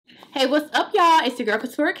Hey, what's up, y'all? It's your girl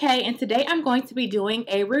Ktura K, and today I'm going to be doing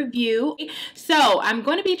a review. So I'm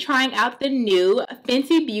going to be trying out the new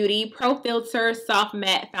Fenty Beauty Pro Filt'r Soft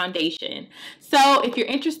Matte Foundation. So if you're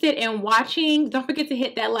interested in watching, don't forget to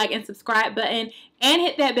hit that like and subscribe button and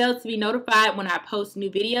hit that bell to be notified when I post new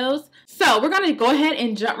videos. So we're going to go ahead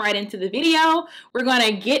and jump right into the video. We're going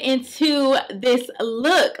to get into this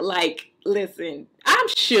look. Like, listen, I'm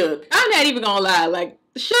shook. I'm not even gonna lie. Like,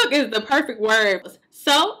 shook is the perfect word.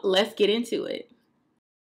 So let's get into it.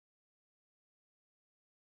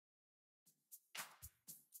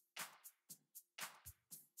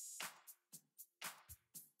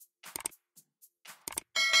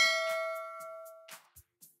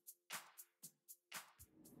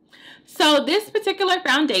 So this particular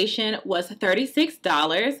foundation was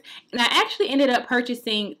 $36, and I actually ended up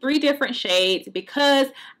purchasing 3 different shades because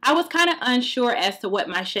I was kind of unsure as to what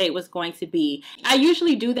my shade was going to be. I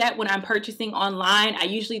usually do that when I'm purchasing online. I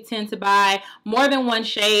usually tend to buy more than one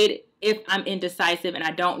shade if I'm indecisive and I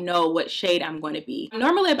don't know what shade I'm going to be. I'm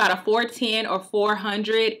normally about a 410 or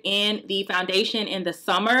 400 in the foundation in the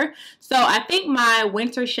summer. So I think my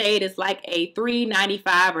winter shade is like a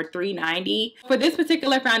 395 or 390. For this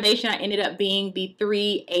particular foundation, I ended up being the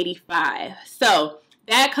 385. So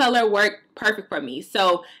that color worked perfect for me.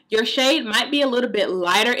 So your shade might be a little bit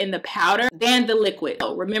lighter in the powder than the liquid.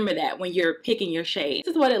 So remember that when you're picking your shade.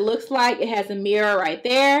 This is what it looks like. It has a mirror right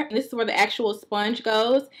there. And this is where the actual sponge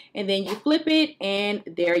goes. And then you flip it and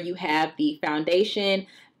there you have the foundation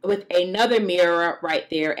with another mirror right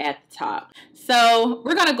there at the top. So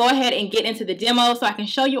we're gonna go ahead and get into the demo so I can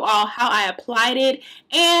show you all how I applied it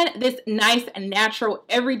and this nice natural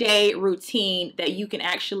everyday routine that you can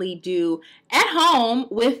actually do at home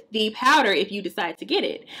with the powder if you decide to get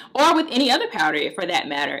it, or with any other powder for that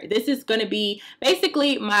matter. This is going to be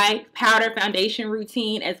basically my powder foundation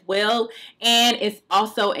routine as well, and it's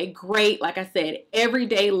also a great, like I said,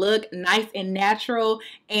 everyday look, nice and natural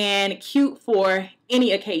and cute for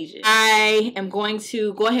any occasion. I am going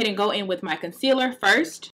to go ahead and go in with my concealer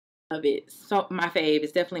first. Of it. So my fave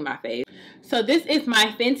is definitely my fave. So this is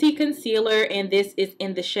my Fenty Concealer, and this is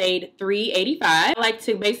in the shade 385. I like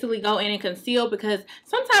to basically go in and conceal because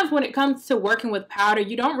sometimes when it comes to working with powder,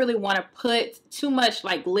 you don't really want to put too much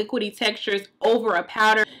like liquidy textures over a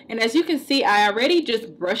powder. And as you can see, I already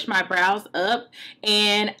just brushed my brows up,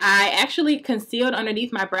 and I actually concealed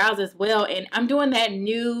underneath my brows as well. And I'm doing that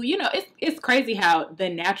new, you know, it's crazy how the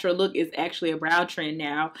natural look is actually a brow trend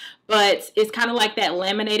now, but it's kind of like that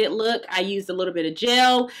laminated look. I used a little bit of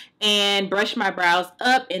gel and brushed my brows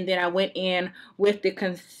up, and then I went in with the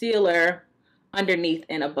concealer underneath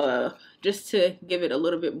and above just to give it a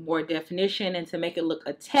little bit more definition and to make it look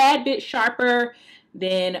a tad bit sharper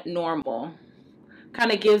than normal.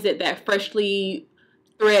 Kind of gives it that freshly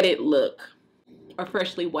threaded look or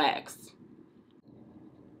freshly waxed.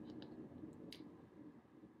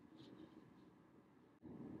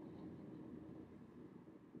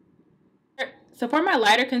 So for my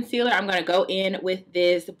lighter concealer, I'm going to go in with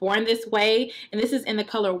this Born This Way, and this is in the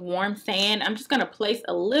color Warm Sand. I'm just going to place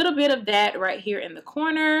a little bit of that right here in the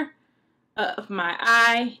corner of my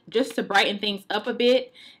eye just to brighten things up a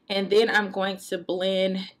bit, and then I'm going to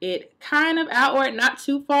blend it kind of outward, not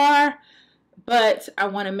too far, but I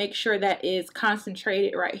want to make sure that is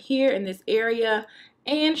concentrated right here in this area,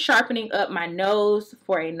 and sharpening up my nose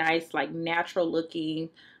for a nice like natural looking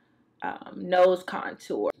nose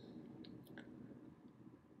contour.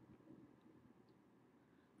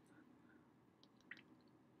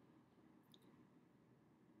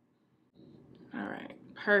 All right,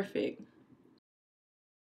 perfect.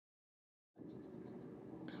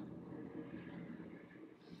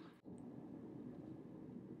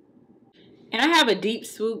 And I have a deep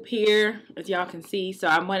swoop here, as y'all can see, so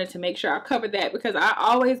I wanted to make sure I covered that because I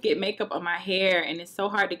always get makeup on my hair and it's so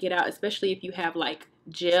hard to get out, especially if you have like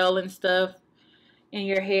gel and stuff in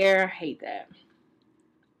your hair. I hate that.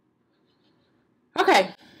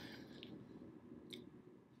 Okay.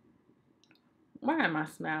 Why am I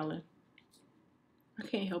smiling? I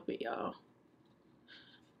can't help it, y'all.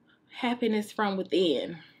 Happiness from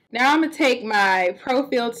within. Now I'm going to take my Pro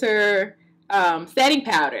Filt'r setting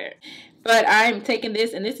powder. But I'm taking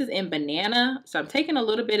this, and this is in Banana. So I'm taking a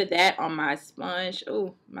little bit of that on my sponge.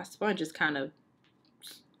 Oh, my sponge is kind of...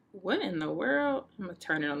 What in the world? I'm going to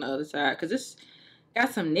turn it on the other side because this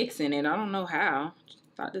got some nicks in it. I don't know how.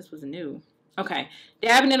 Thought this was new. Okay.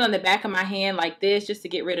 Dabbing it on the back of my hand like this just to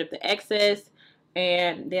get rid of the excess.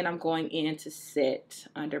 And then I'm going in to set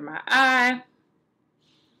under my eye.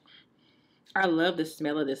 I love the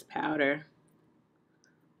smell of this powder.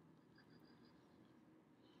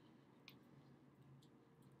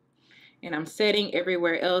 And I'm setting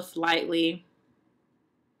everywhere else lightly.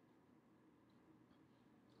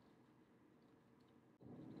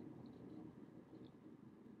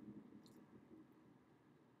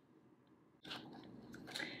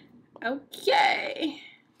 Okay.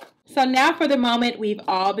 So now for the moment we've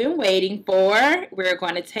all been waiting for. We're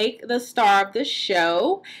going to take the star of the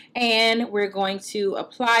show and we're going to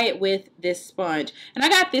apply it with this sponge. And I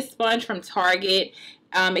got this sponge from Target.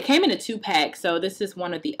 It came in a 2-pack, so this is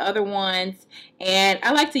one of the other ones. And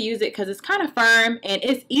I like to use it because it's kind of firm and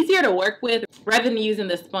it's easier to work with rather than using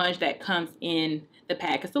the sponge that comes in the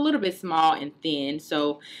pack. It's a little bit small and thin,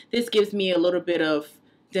 so this gives me a little bit of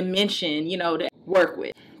dimension, you know, to work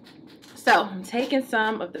with. So I'm taking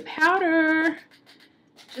some of the powder,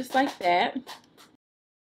 just like that.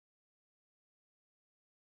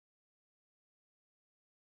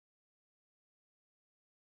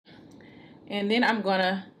 And then I'm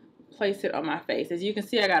gonna place it on my face. As you can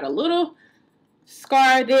see, I got a little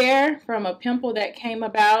scar there from a pimple that came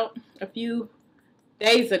about a few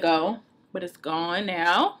days ago, but it's gone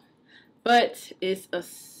now. But it's a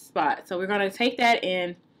spot. So we're gonna take that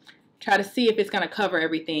and try to see if it's going to cover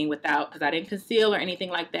everything without, because I didn't conceal or anything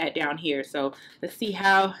like that down here. So let's see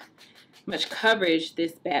how much coverage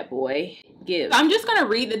this bad boy gives. I'm just going to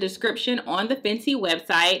read the description on the Fenty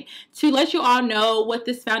website to let you all know what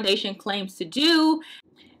this foundation claims to do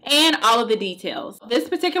and all of the details. This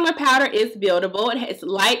particular powder is buildable. It has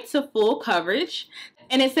light to full coverage,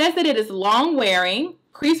 and it says that it is long wearing,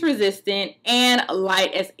 crease resistant, and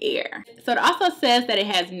light as air. So it also says that it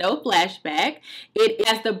has no flashback. It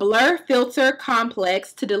has the blur filter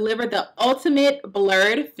complex to deliver the ultimate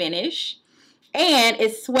blurred finish. And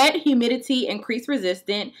it's sweat, humidity, and crease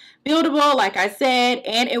resistant, buildable, like I said,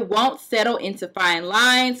 and it won't settle into fine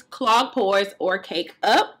lines, clog pores, or cake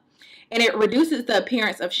up. And it reduces the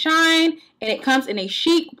appearance of shine, and it comes in a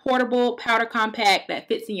chic, portable powder compact that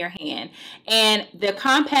fits in your hand. And the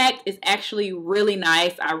compact is actually really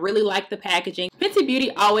nice. I really like the packaging. Fenty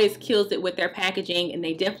Beauty always kills it with their packaging, and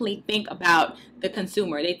they definitely think about the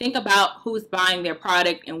consumer. They think about who's buying their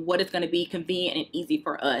product and what is going to be convenient and easy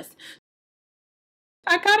for us.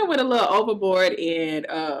 I kind of went a little overboard and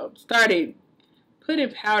started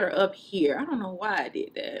putting powder up here. I don't know why I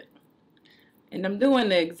did that. And I'm doing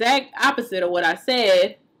the exact opposite of what I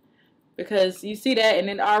said, because you see that and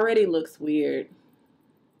it already looks weird.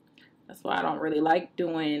 That's why I don't really like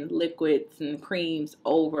doing liquids and creams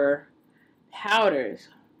over powders,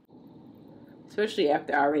 especially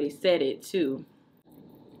after I already said it too.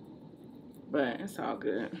 But it's all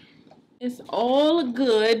good. It's all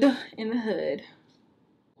good in the hood.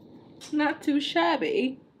 Not too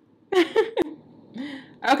shabby.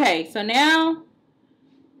 Okay, so now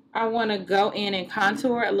I want to go in and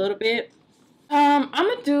contour a little bit. I'm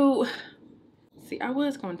gonna do, see, I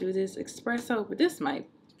was gonna do this espresso, but this might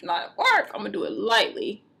not work. I'm gonna do it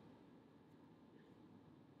lightly.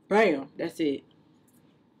 Bam, that's it.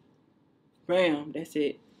 Bam, that's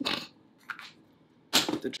it.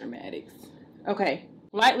 The dramatics. Okay,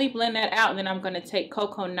 lightly blend that out, and then I'm gonna take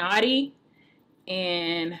Cocoa Naughty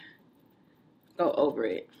and go over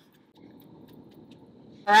it.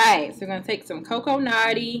 Alright, so we're going to take some Cocoa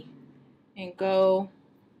Naughty and go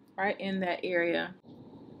right in that area.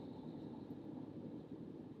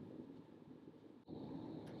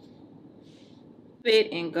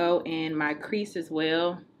 Fit and go in my crease as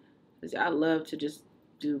well, because I love to just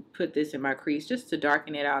put this in my crease just to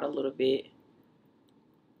darken it out a little bit.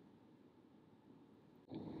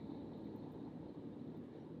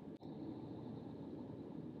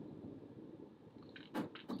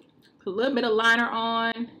 Put a little bit of liner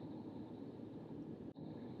on.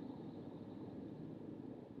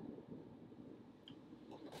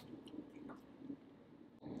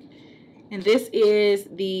 And this is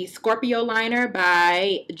the Scorpio liner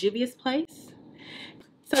by Juvia's Place.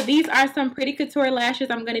 So these are some pretty couture lashes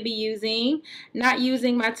I'm going to be using. Not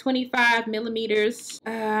using my 25 millimeters.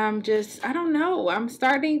 I don't know. I'm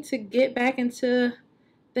starting to get back into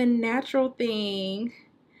the natural thing.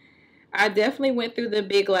 I definitely went through the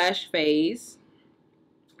big lash phase.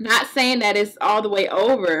 Not saying that it's all the way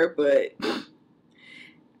over, but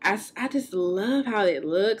I just love how it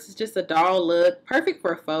looks. It's just a doll look. Perfect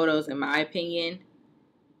for photos, in my opinion.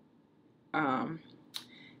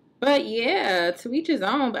 But yeah, to each his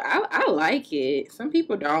own. But I like it. Some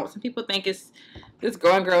people don't. Some people think it's this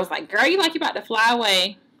growing girl's like, girl, you like you about to fly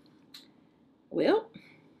away. Well,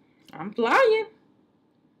 I'm flying.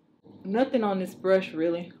 Nothing on this brush,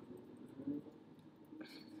 really.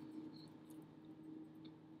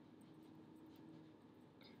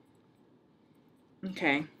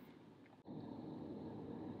 Okay.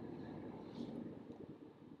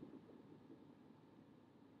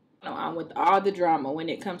 No, I'm with all the drama when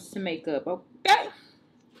it comes to makeup, okay?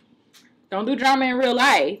 Don't do drama in real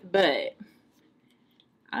life, but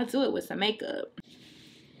I'll do it with some makeup.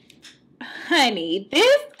 Honey,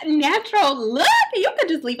 this natural look, you can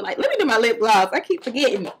just leave it like, let me do my lip gloss. I keep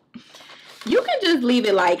forgetting. You can just leave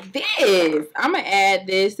it like this. I'm going to add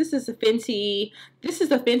this. This is a Fenty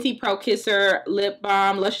Pro Kisser lip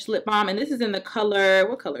balm, luscious lip balm. And this is in the color,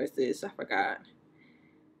 what color is this? I forgot.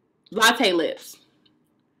 Latte Lips.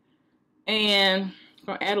 And I'm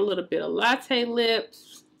going to add a little bit of Latte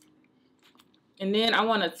Lips. And then I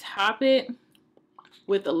want to top it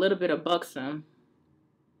with a little bit of Buxom.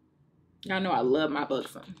 Y'all know I love my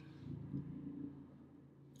Buxom.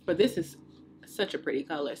 But this is such a pretty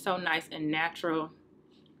color. So nice and natural.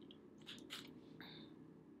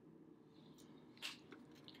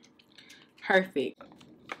 Perfect.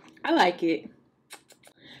 I like it.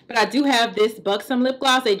 But I do have this Buxom lip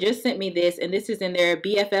gloss. They just sent me this, and this is in their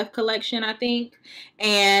BFF collection, I think.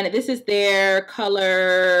 And this is their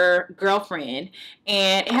color Girlfriend.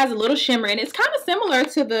 And it has a little shimmer, and it's kind of similar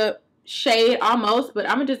to the shade almost, but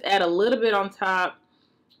I'm going to just add a little bit on top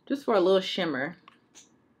just for a little shimmer.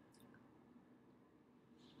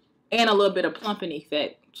 And a little bit of plumping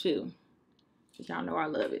effect, too. Y'all know I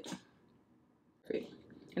love it.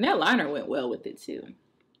 And that liner went well with it, too.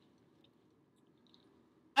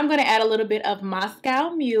 I'm going to add a little bit of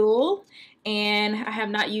Moscow Mule, and I have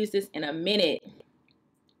not used this in a minute. I'm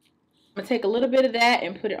going to take a little bit of that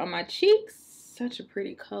and put it on my cheeks. Such a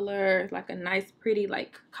pretty color, like a nice, pretty,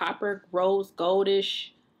 like copper, rose,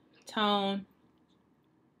 goldish tone.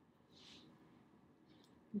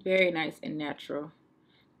 Very nice and natural.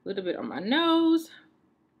 A little bit on my nose.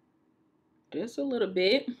 Just a little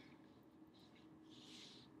bit.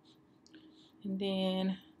 And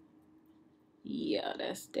then, yeah,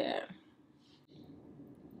 that's that.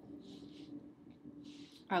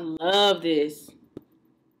 I love this.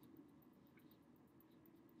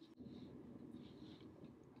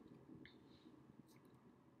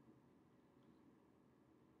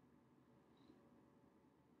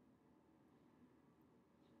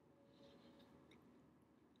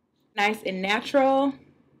 Nice and natural.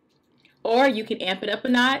 Or you can amp it up a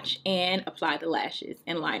notch and apply the lashes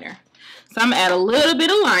and liner. So I'm going to add a little bit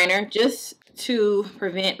of liner just to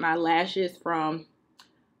prevent my lashes from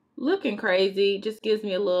looking crazy. Just gives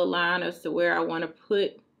me a little line as to where I want to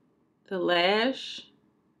put the lash.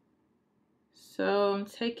 So I'm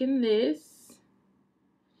taking this.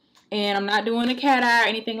 And I'm not doing a cat eye or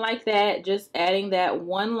anything like that. Just adding that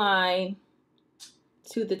one line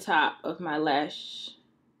to the top of my lash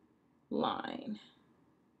line.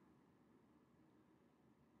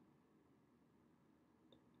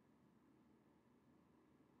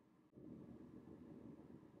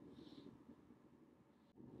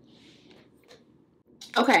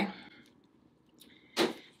 Okay.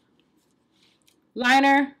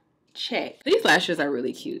 Liner, check. These lashes are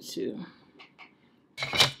really cute too.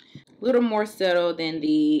 A little more subtle than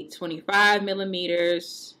the 25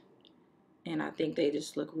 millimeters. And I think they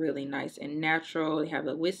just look really nice and natural. They have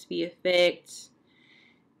a wispy effect.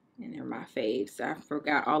 And they're my faves. I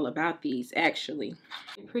forgot all about these actually.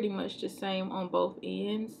 They're pretty much the same on both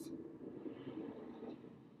ends.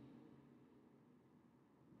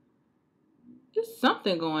 There's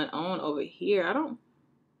something going on over here. I don't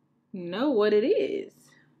know what it is.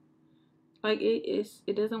 Like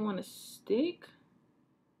it doesn't want to stick.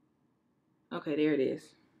 Okay, there it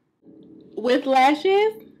is. With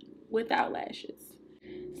lashes, without lashes.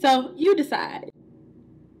 So you decide.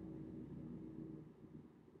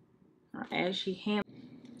 As she handles.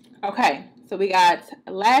 Okay, so we got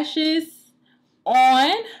lashes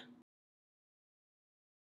on.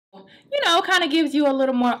 You know, kind of gives you a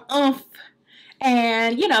little more oomph.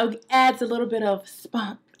 And, you know, adds a little bit of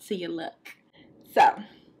spunk to your look. So,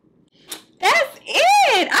 that's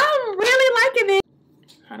it. I'm really liking it.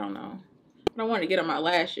 I don't know. I don't want to get on my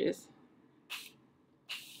lashes.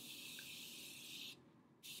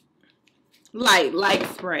 Light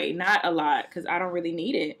spray. Not a lot, because I don't really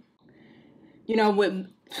need it. You know, with...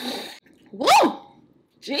 Woo!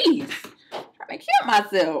 Jeez. Trying to kill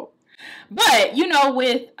myself. But, you know,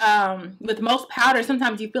 with most powder,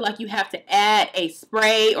 sometimes you feel like you have to add a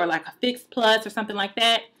spray or like a Fix Plus or something like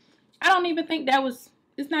that. I don't even think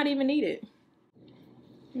it's not even needed.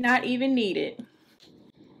 Not even needed.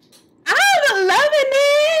 I'm loving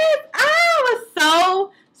it. I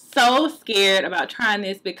was so scared about trying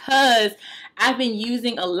this because I've been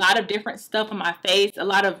using a lot of different stuff on my face, a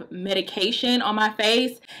lot of medication on my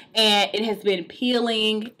face, and it has been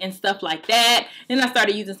peeling and stuff like that. Then I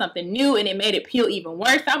started using something new and it made it peel even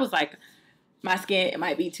worse. I was like, my skin, it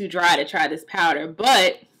might be too dry to try this powder,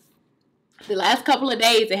 but The last couple of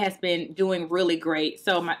days, it has been doing really great.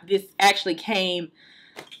 So this actually came,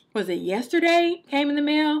 was it yesterday? Came in the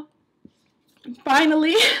mail.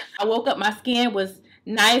 Finally. I woke up, my skin was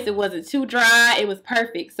nice. It wasn't too dry. It was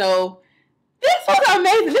perfect. So this was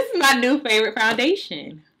amazing. This is my new favorite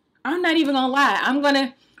foundation. I'm not even gonna lie. I'm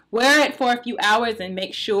gonna wear it for a few hours and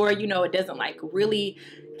make sure, you know, it doesn't like really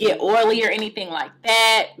get oily or anything like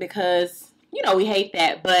that, because you know we hate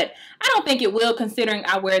that. But I don't think it will, considering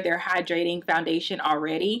I wear their hydrating foundation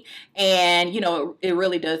already, and you know it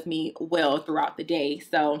really does me well throughout the day.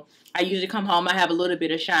 So I usually come home, I have a little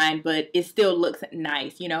bit of shine, but it still looks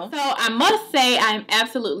nice, you know. So I must say I'm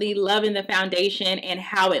absolutely loving the foundation and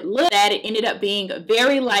how it looks. That it ended up being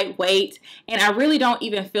very lightweight, and I really don't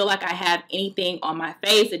even feel like I have anything on my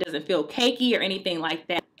face. It doesn't feel cakey or anything like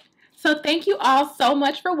that. So thank you all so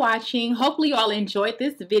much for watching. Hopefully you all enjoyed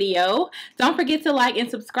this video. Don't forget to like and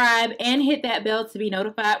subscribe and hit that bell to be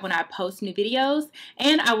notified when I post new videos.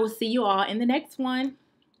 And I will see you all in the next one.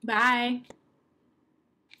 Bye.